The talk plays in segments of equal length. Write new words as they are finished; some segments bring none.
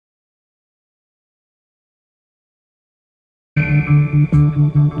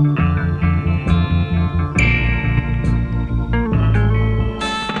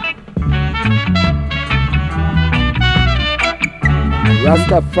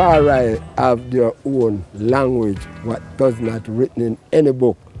Rastafari have their own language, what does not written in any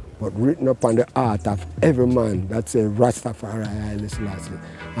book, but written upon the heart of every man. That's a Rastafari I, Selassie.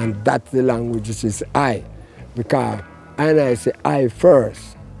 And that's the language which is I. Because I say I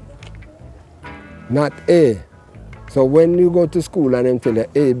first, not A. So when you go to school and them tell you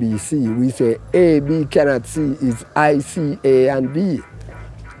A, B, C, we say A, B cannot C is I, C, A, and B.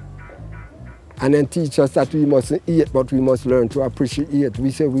 And then teach us that we mustn't eat, but we must learn to appreciate.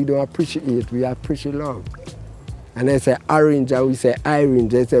 We say we don't appreciate, we appreciate love. And they say orange, and we say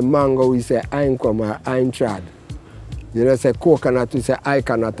orange. They say mango, we say ainkom or aintrad. You know, say coconut, we say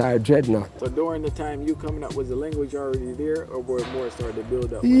iconut or dreadnought. So during the time you coming up, was the language already there, or were it more started to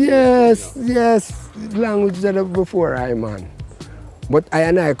build up? Yes, yes, language that before I, man. But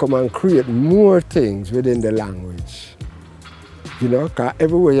I come and create more things within the language. You know, because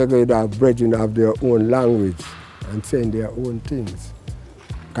everywhere you go, you have brethren have their own language and saying their own things.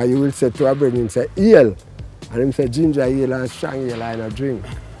 Because you will say to a brethren, say, ale. And him say, ginger ale and strong ale and a drink.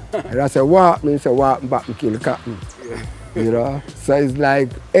 And I say, what? And say, what? Back and kill cotton. Yeah. You know? So it's like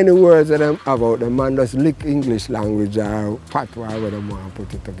any words that them about, the man just lick English language or patois, where they want to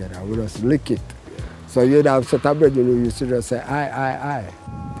put it together. We just lick it. So you'd have such a brethren who used to just say, I.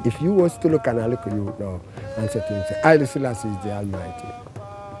 If you was to look at a little youth now and say to him, say, I, Selassie is the Almighty.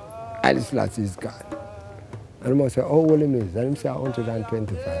 I, Selassie is God. And he must say, how old him is? And him say,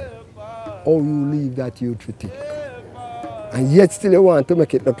 125. How you leave that youth to think? And yet still you want to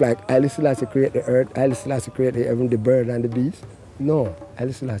make it look like I, Selassie create the earth, I, Selassie create the heaven, the bird and the beast? No, I,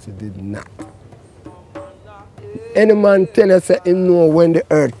 Selassie did not. Any man tell you say him know when the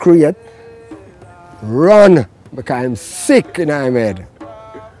earth create, run, because I'm sick in my head.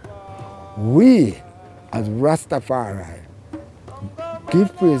 We, as Rastafari,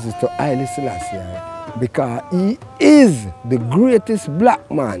 give praises to Haile Selassie because he is the greatest black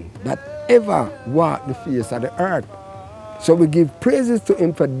man that ever walked the face of the earth. So we give praises to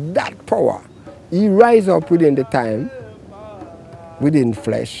him for that power. He rise up within the time, within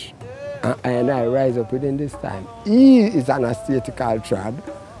flesh, and I rise up within this time. He is an aesthetical trad,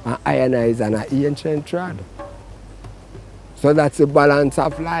 and I is an ancient trad. So that's the balance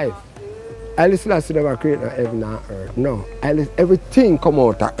of life. Haile Selassie never created heaven and earth. No. Everything come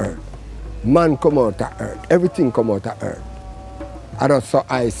out of earth. Man come out of earth. Everything come out of earth. And that's how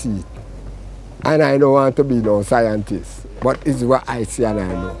I see it. And I don't want to be no scientist, but it's what I see and I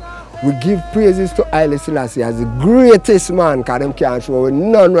know. We give praises to Haile Selassie as the greatest man, because them can't show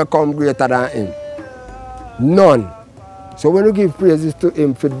none will come greater than him. None. So when we give praises to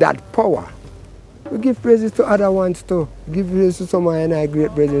him for that power, we give praises to other ones too. Give praises to some of our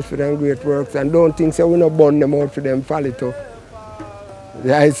great brethren for them great works, and don't think so we not burn them out for them folly too.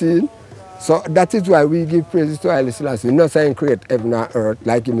 Yeah, you see? So that is why we give praises to Haile Selassie. We're not saying create heaven and earth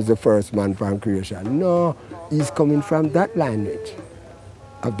like him is the first man from creation. No, he's coming from that lineage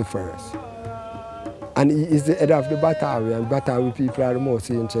of the first. And he is the head of the Batawi, and Batawi people are the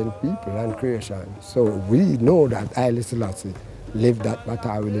most ancient people and creation. So we know that Haile Selassie live that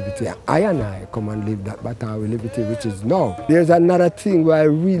Batawi liberty. I and I come and live that Batawi liberty, which is now. There's another thing where I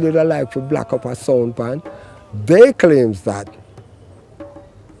really don't like for Black Upper Sound Pan. They claim that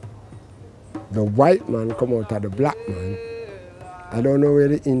the white man come out of the black man. I don't know where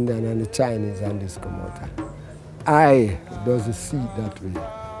the Indian and the Chinese and this come out of. I doesn't see it that way.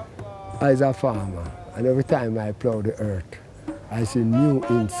 As a farmer, and every time I plow the earth, I see new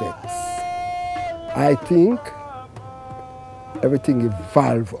insects. I think everything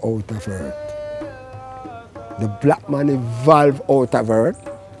evolved out of earth. The black man evolved out of earth.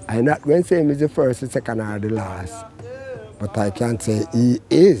 I'm not going to say him is the first, the second, or the last. But I can say he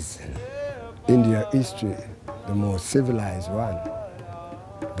is, in their history, the most civilized one.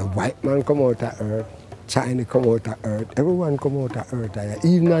 The white man come out of earth, China come out of earth, everyone come out of earth.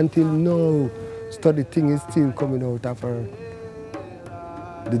 Even until now, study thing is still coming out of earth.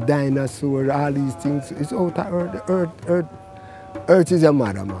 The dinosaurs, all these things, it's out of earth. Earth is a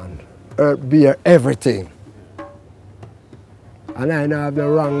mother, man. Earth bear everything. And I don't have no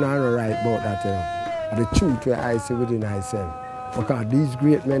wrong nor no right about that. The truth where I see within myself. Because these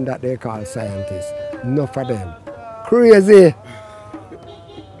great men that they call scientists, enough of them. Crazy.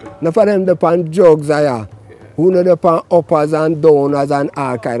 Enough of them depend drugs there. Who know depend uppers and downers and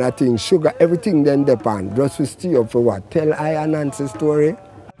all kind of things. Sugar, everything then depend. Just to stay up for what? Tell I and Nancy story.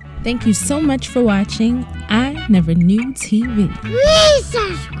 Thank you so much for watching I Never Knew TV. Please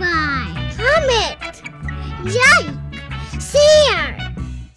subscribe, comment, yay!